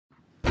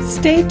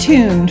Stay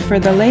tuned for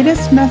the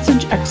latest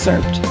message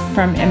excerpt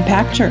from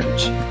Impact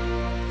Church.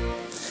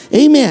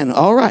 Amen.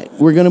 All right,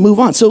 we're going to move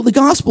on. So the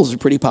Gospels are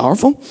pretty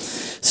powerful.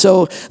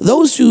 So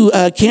those who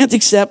can't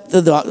accept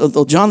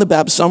John the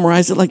Baptist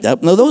summarized it like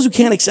that. Now, those who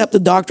can't accept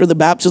the doctrine of the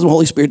baptism of the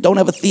Holy Spirit don't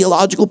have a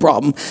theological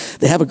problem.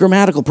 They have a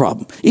grammatical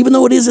problem, even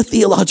though it is a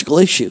theological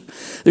issue.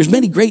 There's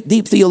many great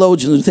deep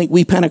theologians who think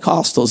we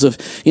Pentecostals have,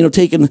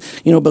 taken,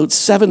 about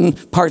 7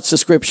 parts of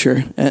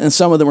Scripture, and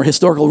some of them are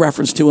historical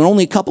reference to, and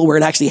only a couple where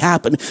it actually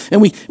happened.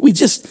 And we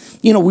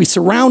just, we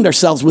surround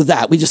ourselves with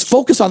that. We just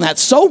focus on that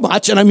so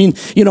much. And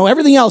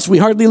everything else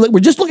we're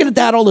just looking at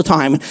that all the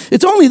time.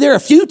 It's only there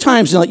a few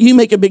times that you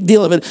make a big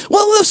deal of it.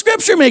 Well, the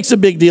Scripture makes a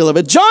big deal of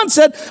it. John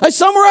said, I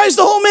summarized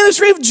the whole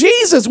ministry of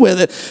Jesus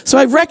with it. So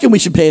I reckon we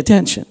should pay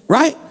attention,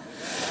 right?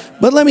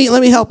 But let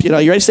me help you now.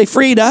 You ready to say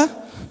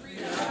Frida?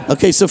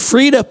 Okay, so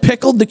Frida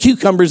pickled the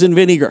cucumbers in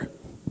vinegar.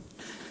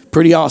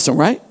 Pretty awesome,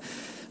 right?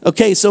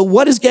 Okay, so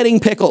what is getting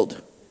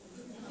pickled?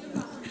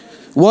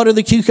 What are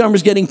the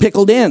cucumbers getting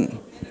pickled in?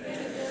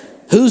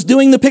 Who's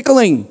doing the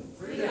pickling?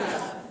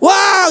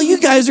 Wow, you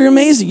guys are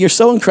amazing. You're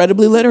so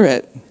incredibly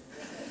literate.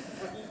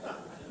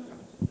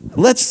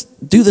 Let's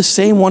do the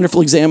same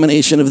wonderful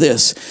examination of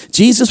this.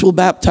 Jesus will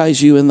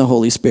baptize you in the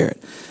Holy Spirit.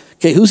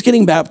 Okay, who's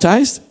getting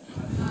baptized?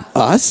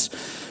 Us.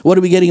 What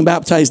are we getting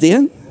baptized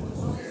in?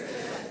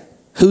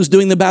 Who's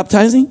doing the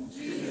baptizing?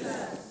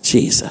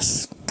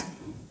 Jesus.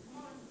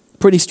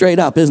 Pretty straight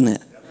up, isn't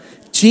it?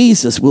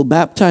 Jesus will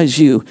baptize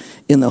you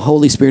in the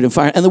Holy Spirit and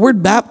fire. And the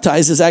word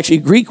baptize is actually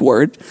a Greek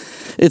word.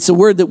 It's a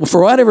word that,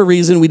 for whatever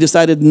reason, we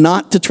decided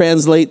not to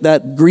translate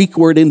that Greek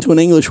word into an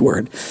English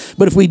word.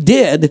 But if we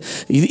did,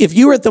 if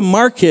you were at the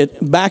market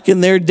back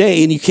in their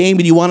day and you came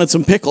and you wanted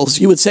some pickles,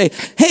 you would say,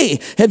 hey,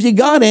 have you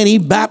got any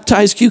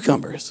baptized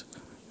cucumbers?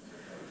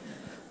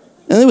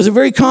 And it was a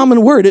very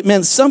common word. It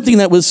meant something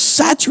that was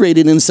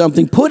saturated in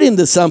something, put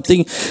into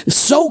something,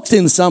 soaked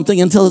in something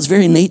until its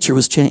very nature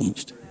was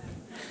changed.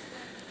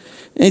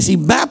 And you see,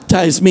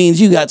 baptized means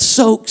you got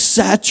soaked,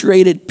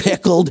 saturated,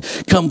 pickled,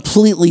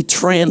 completely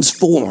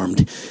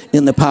transformed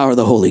in the power of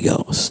the Holy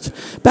Ghost.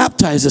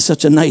 Baptized is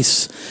such a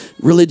nice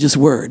religious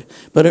word,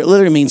 but it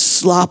literally means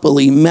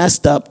sloppily,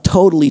 messed up,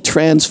 totally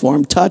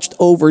transformed, touched,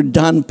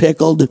 overdone,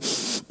 pickled,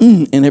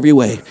 in every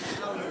way.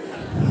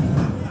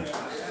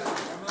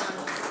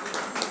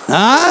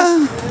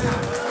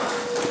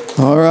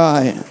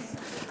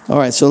 All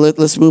right, so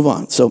let's move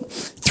on. So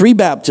 3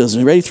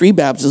 baptisms. Ready? 3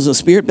 baptisms. The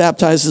Spirit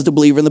baptizes the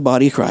believer in the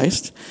body of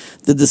Christ.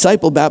 The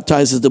disciple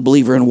baptizes the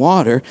believer in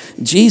water.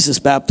 Jesus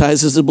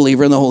baptizes the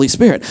believer in the Holy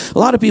Spirit. A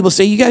lot of people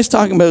say, you guys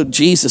talking about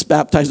Jesus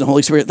baptizing the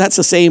Holy Spirit, that's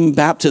the same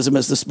baptism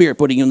as the Spirit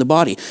putting you in the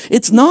body.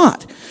 It's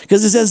not.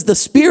 Because it says the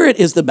Spirit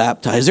is the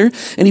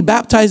baptizer, and he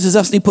baptizes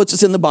us and he puts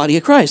us in the body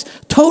of Christ.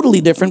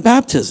 Totally different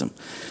baptism.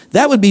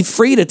 That would be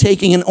Frida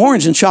taking an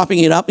orange and chopping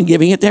it up and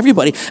giving it to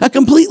everybody. A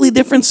completely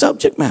different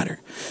subject matter.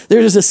 There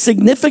is a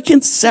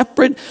significant,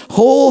 separate,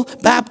 whole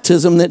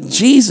baptism that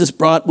Jesus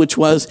brought, which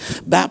was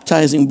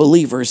baptizing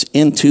believers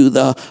into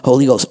the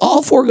Holy Ghost.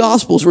 All 4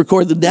 Gospels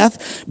record the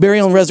death,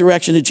 burial, and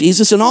resurrection of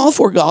Jesus. And all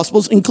 4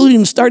 Gospels,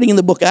 including starting in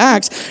the book of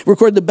Acts,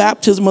 record the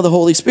baptism of the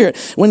Holy Spirit.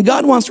 When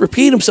God wants to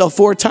repeat himself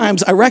 4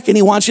 times, I reckon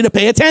he wants you to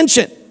pay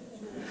attention.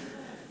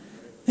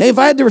 Hey, if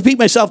I had to repeat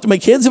myself to my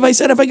kids, if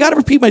I got to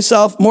repeat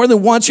myself more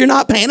than once, you're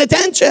not paying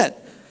attention.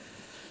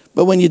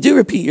 But when you do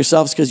repeat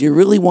yourself, it's because you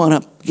really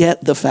want to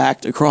get the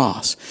fact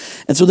across.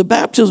 And so the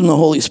baptism of the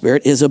Holy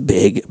Spirit is a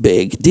big,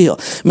 big deal.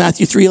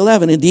 Matthew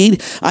 3:11,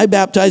 indeed, I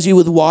baptize you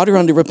with water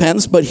unto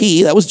repentance, but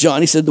he, that was John,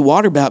 he said the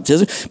water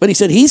baptism, but he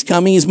said, he's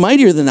coming, he's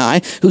mightier than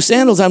I, whose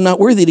sandals I'm not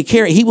worthy to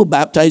carry. He will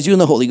baptize you in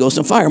the Holy Ghost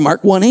and fire.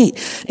 Mark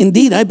 1:8,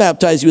 indeed, I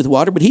baptize you with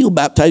water, but he will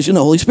baptize you in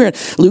the Holy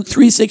Spirit. Luke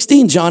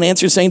 3:16, John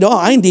answers saying,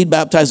 I indeed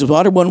baptize with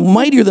water, one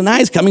mightier than I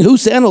is coming,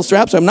 whose sandal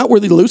straps I'm not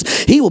worthy to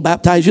loose. He will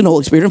baptize you in the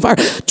Holy Spirit and fire.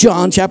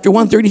 John chapter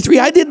 1:33,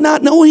 I did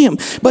not know him,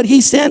 but he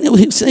sent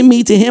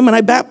me to him, and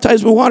I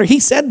baptized with water. He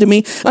said to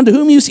me, unto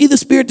whom you see the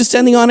Spirit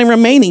descending on and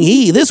remaining,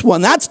 he, this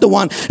one, that's the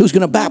one who's going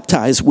to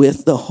baptize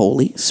with the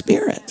Holy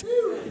Spirit.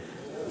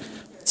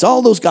 It's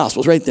all those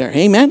Gospels right there.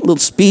 Amen? A little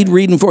speed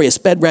reading for you,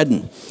 sped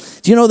reading.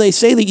 Do you know they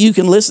say that you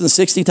can listen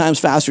 60 times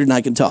faster than I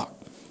can talk?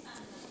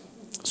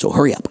 So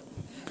hurry up.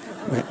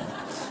 Right.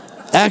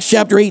 Acts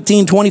chapter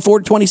 18,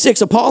 24 to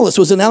 26. Apollos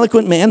was an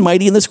eloquent man,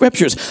 mighty in the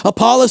Scriptures.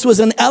 Apollos was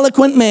an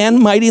eloquent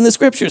man, mighty in the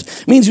Scriptures.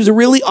 It means he was a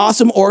really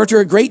awesome orator,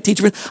 a great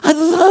teacher. I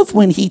love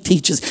when he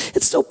teaches.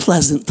 It's so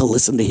pleasant to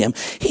listen to him.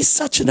 He's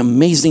such an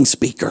amazing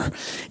speaker,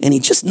 and he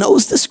just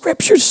knows the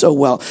Scriptures so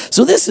well.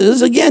 So this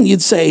is, again,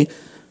 you'd say,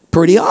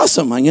 pretty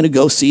awesome. I'm going to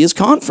go see his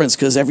conference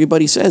because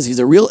everybody says he's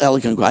a real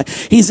eloquent guy.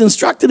 He's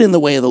instructed in the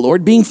way of the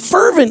Lord, being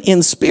fervent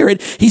in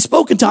spirit. He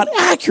spoke and taught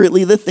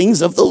accurately the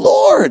things of the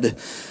Lord.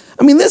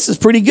 I mean, this is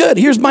pretty good.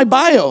 Here's my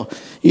bio.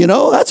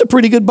 That's a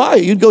pretty good bio.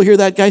 You'd go hear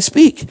that guy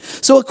speak.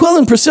 So Aquila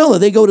and Priscilla,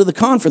 they go to the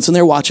conference and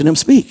they're watching him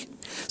speak.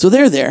 So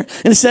they're there.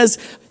 And it says,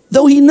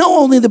 though he know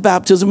only the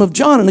baptism of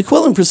John, and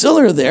Aquila and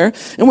Priscilla are there.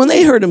 And when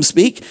they heard him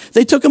speak,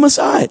 they took him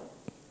aside.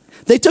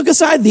 They took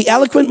aside the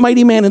eloquent,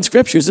 mighty man in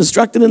scriptures,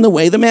 instructed in the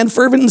way, the man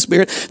fervent in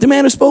spirit, the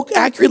man who spoke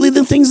accurately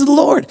the things of the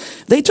Lord.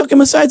 They took him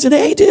aside and said,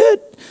 hey,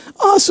 dude,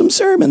 awesome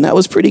sermon. That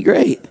was pretty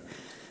great.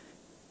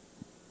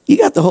 You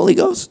got the Holy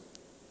Ghost?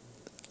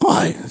 Oh,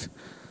 I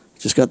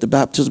just got the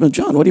baptism of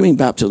John. What do you mean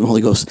baptism of the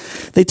Holy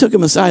Ghost? They took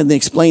him aside and they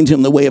explained to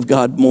him the way of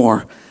God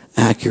more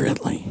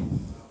accurately.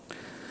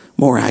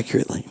 More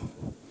accurately.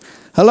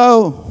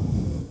 Hello?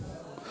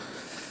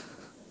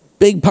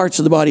 Big parts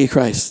of the body of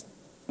Christ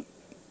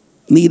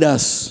need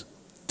us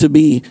to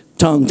be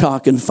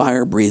tongue-talking,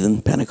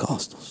 fire-breathing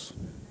Pentecostals.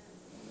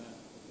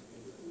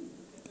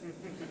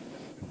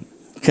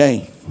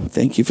 Okay,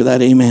 thank you for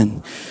that,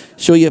 amen.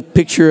 Show you a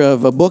picture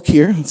of a book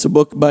here. It's a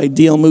book by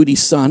D.L.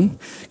 Moody's son,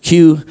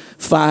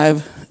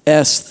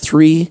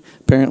 Q5S3.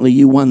 Apparently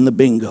you won the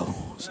bingo.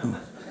 So.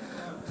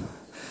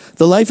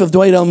 The Life of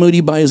Dwight L.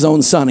 Moody by his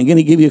own son. I'm going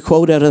to give you a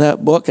quote out of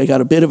that book. I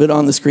got a bit of it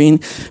on the screen,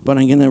 but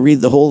I'm going to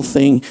read the whole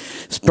thing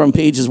from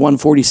pages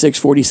 146,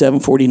 47,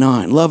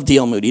 49. Love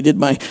D.L. Moody. Did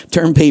my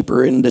term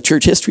paper in the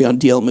church history on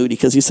D.L. Moody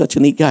because he's such a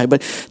neat guy.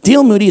 But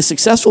D.L. Moody, a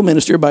successful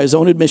minister by his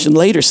own admission,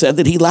 later said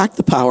that he lacked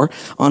the power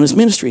on his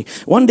ministry.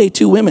 One day,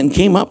 2 women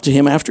came up to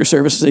him after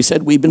service and they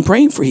said, we've been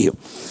praying for you.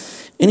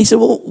 And he said,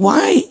 well,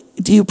 why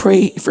do you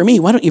pray for me?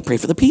 Why don't you pray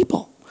for the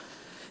people?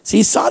 See,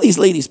 he saw these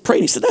ladies pray,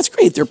 and he said, that's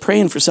great, they're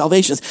praying for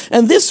salvations.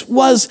 And this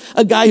was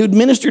a guy who'd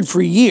ministered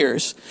for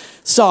years,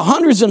 saw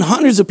hundreds and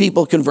hundreds of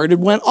people converted,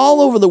 went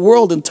all over the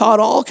world and taught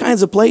all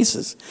kinds of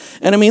places.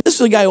 And I mean, this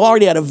was a guy who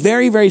already had a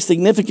very, very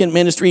significant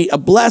ministry, a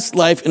blessed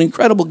life, an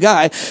incredible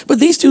guy. But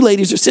these 2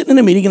 ladies are sitting in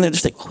a meeting, and they're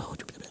just like, oh.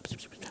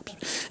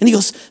 And he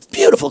goes,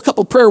 beautiful, a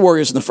couple prayer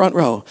warriors in the front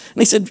row.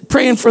 And he said,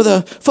 praying for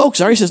the folks,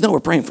 are? He says, no, we're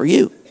praying for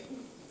you.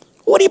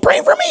 What are you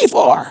praying for me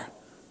for?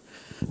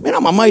 Man,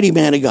 I'm a mighty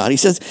man of God. He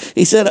said,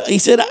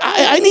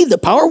 I need the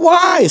power.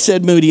 Why?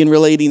 Said Moody in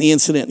relating the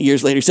incident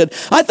years later. He said,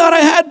 I thought I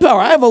had power.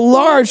 I have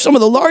some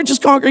of the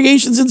largest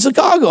congregations in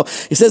Chicago.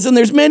 He says, and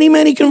there's many,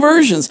 many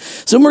conversions.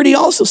 So Moody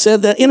also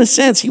said that in a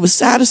sense, he was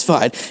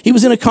satisfied. He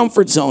was in a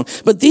comfort zone.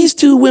 But these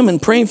 2 women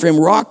praying for him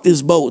rocked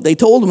his boat. They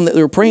told him that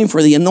they were praying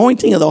for the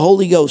anointing of the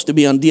Holy Ghost to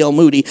be on D.L.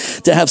 Moody,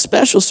 to have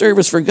special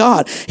service for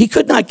God. He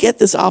could not get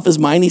this off his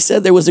mind. He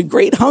said, there was a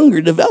great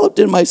hunger developed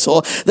in my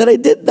soul that I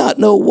did not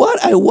know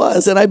what I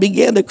was. And I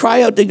began to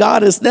cry out to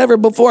God as never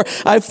before.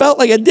 I felt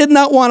like I did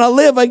not want to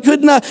live. I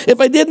could not, if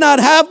I did not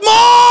have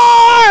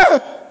more.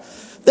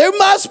 There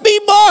must be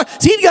more.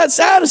 See, he got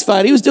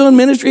satisfied. He was doing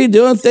ministry,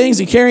 doing things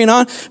and carrying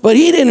on, but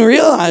he didn't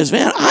realize,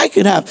 man, I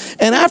could have.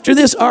 And after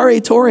this, R.A.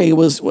 Torrey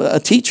was a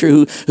teacher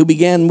who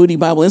began Moody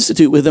Bible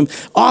Institute with him.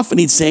 Often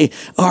he'd say,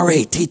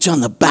 R.A., teach on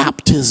the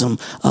baptism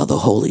of the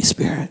Holy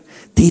Spirit.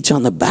 Teach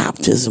on the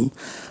baptism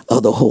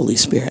of the Holy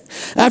Spirit.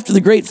 After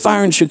the great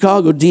fire in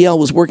Chicago, D.L.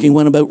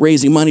 went about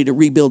raising money to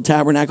rebuild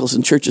tabernacles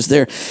and churches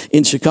there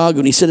in Chicago.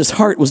 And he said his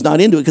heart was not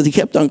into it because he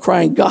kept on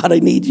crying, God, I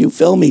need you,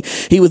 fill me.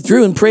 He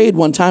withdrew and prayed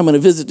one time on a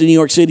visit to New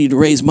York City to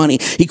raise money.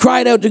 He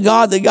cried out to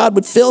God that God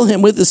would fill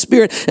him with the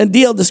Spirit. And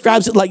D.L.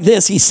 describes it like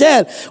this. He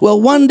said, well,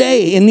 one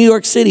day in New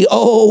York City,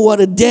 oh, what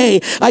a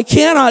day. I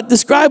cannot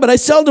describe it. I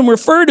seldom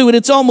refer to it.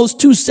 It's almost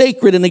too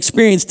sacred an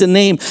experience to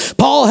name.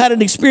 Paul had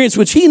an experience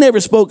which he never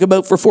spoke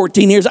about for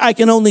 14 years. I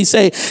can only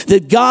say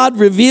that God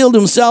revealed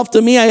himself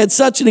to me. I had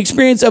such an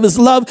experience of his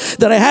love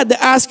that I had to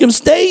ask him,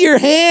 stay your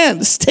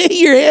hand,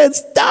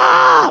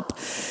 stop.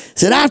 He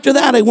said, after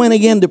that, I went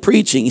again to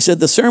preaching. He said,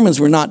 the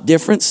sermons were not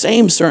different,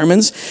 same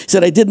sermons. He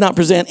said, I did not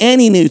present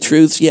any new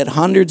truths, yet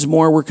hundreds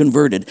more were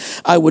converted.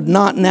 I would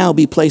not now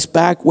be placed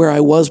back where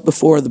I was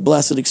before the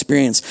blessed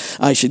experience.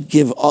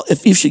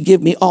 If you should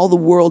give me all the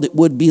world, it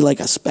would be like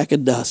a speck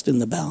of dust in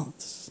the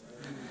balance.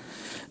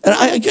 And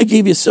I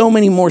gave you so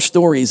many more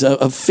stories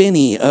of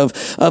Finney, of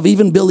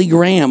even Billy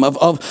Graham, of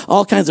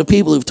all kinds of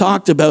people who've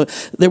talked about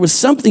there was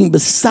something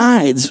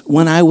besides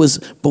when I was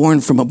born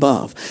from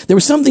above. There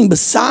was something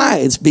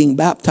besides being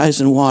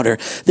baptized in water.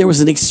 There was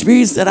an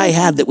experience that I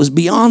had that was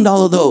beyond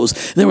all of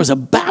those. There was a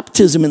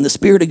baptism in the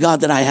Spirit of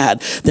God that I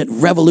had that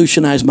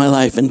revolutionized my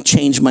life and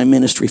changed my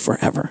ministry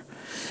forever.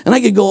 And I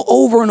could go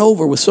over and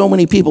over with so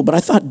many people, but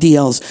I thought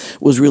DL's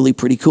was really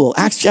pretty cool.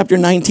 Acts chapter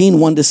 19,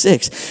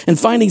 1-6. And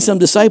finding some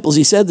disciples,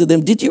 he said to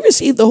them, did you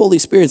receive the Holy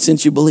Spirit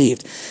since you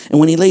believed? And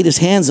when he laid his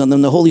hands on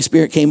them, the Holy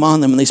Spirit came on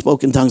them and they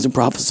spoke in tongues and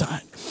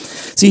prophesied.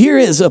 See, here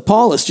is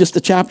Apollos, just the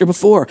chapter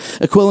before.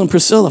 Aquila and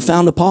Priscilla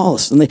found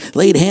Apollos and they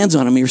laid hands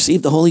on him. He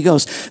received the Holy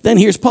Ghost. Then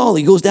here's Paul.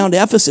 He goes down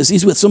to Ephesus.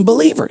 He's with some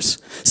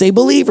believers. Say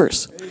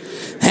believers.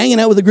 Hanging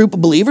out with a group of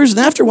believers.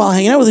 And after a while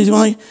hanging out with these, he's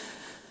like,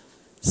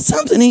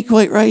 something ain't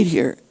quite right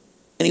here.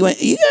 And he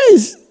went, you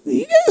guys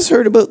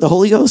heard about the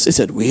Holy Ghost? They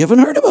said, we haven't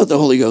heard about the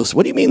Holy Ghost.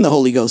 What do you mean the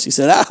Holy Ghost? He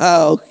said,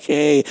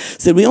 okay. He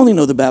said, we only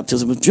know the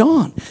baptism of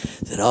John.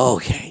 He said,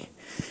 okay.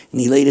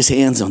 And he laid his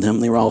hands on them.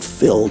 They were all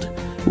filled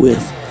with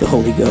the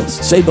Holy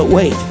Ghost. Say, but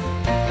wait,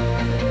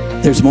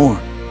 there's more.